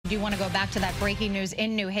Do you want to go back to that breaking news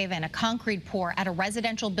in New Haven? A concrete pour at a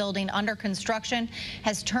residential building under construction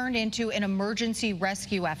has turned into an emergency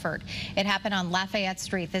rescue effort. It happened on Lafayette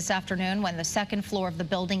Street this afternoon when the second floor of the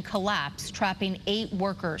building collapsed, trapping 8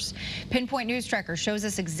 workers. Pinpoint News Tracker shows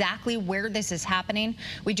us exactly where this is happening.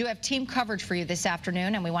 We do have team coverage for you this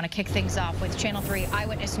afternoon, and we want to kick things off with Channel 3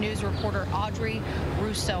 Eyewitness News reporter Audrey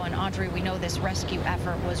Russo. And Audrey, we know this rescue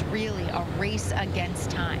effort was really a race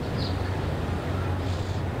against time.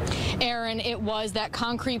 Aaron, it was that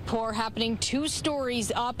concrete pour happening 2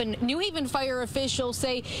 stories up, and New Haven fire officials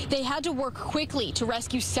say they had to work quickly to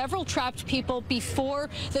rescue several trapped people before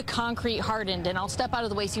the concrete hardened. And I'll step out of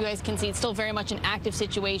the way so you guys can see it's still very much an active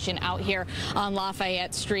situation out here on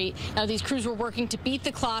Lafayette Street. Now, these crews were working to beat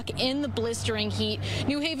the clock in the blistering heat.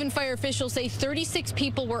 New Haven fire officials say 36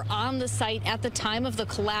 people were on the site at the time of the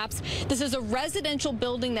collapse. This is a residential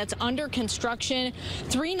building that's under construction.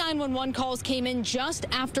 3 911 calls came in just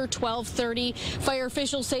after 12:30. Fire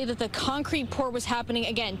officials say that the concrete pour was happening,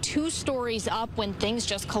 again, 2 stories up when things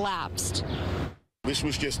just collapsed. This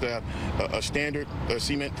was just a standard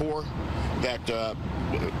cement pour that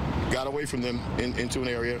got away from them into an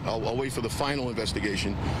area. I'll wait for the final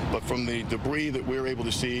investigation. But from the debris that we're able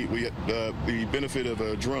to see, we the benefit of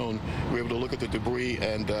a drone, we're able to look at the debris,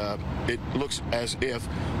 and it looks as if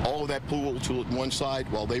all of that pooled to one side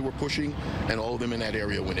while they were pushing, and all of them in that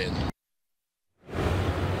area went in.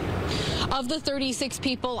 Of the 36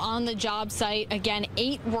 people on the job site, again,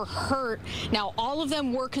 8 were hurt. Now, all of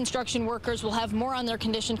them were construction workers. We'll have more on their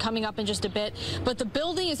condition coming up in just a bit. But the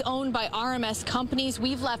building is owned by RMS Companies.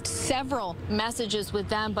 We've left several messages with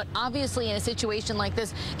them. But obviously, in a situation like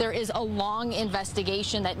this, there is a long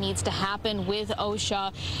investigation that needs to happen with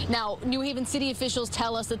OSHA. Now, New Haven city officials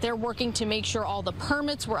tell us that they're working to make sure all the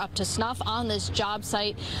permits were up to snuff on this job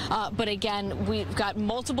site. But again, we've got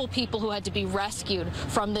multiple people who had to be rescued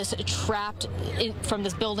from this from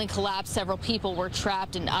this building collapse. Several people were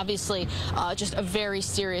trapped, and obviously just a very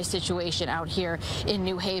serious situation out here in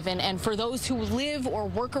New Haven. And for those who live or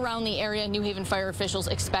work around the area, New Haven fire officials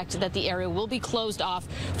expect that the area will be closed off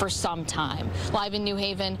for some time. Live in New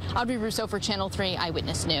Haven, Audrey Russo for Channel 3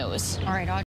 Eyewitness News. All right, Audrey.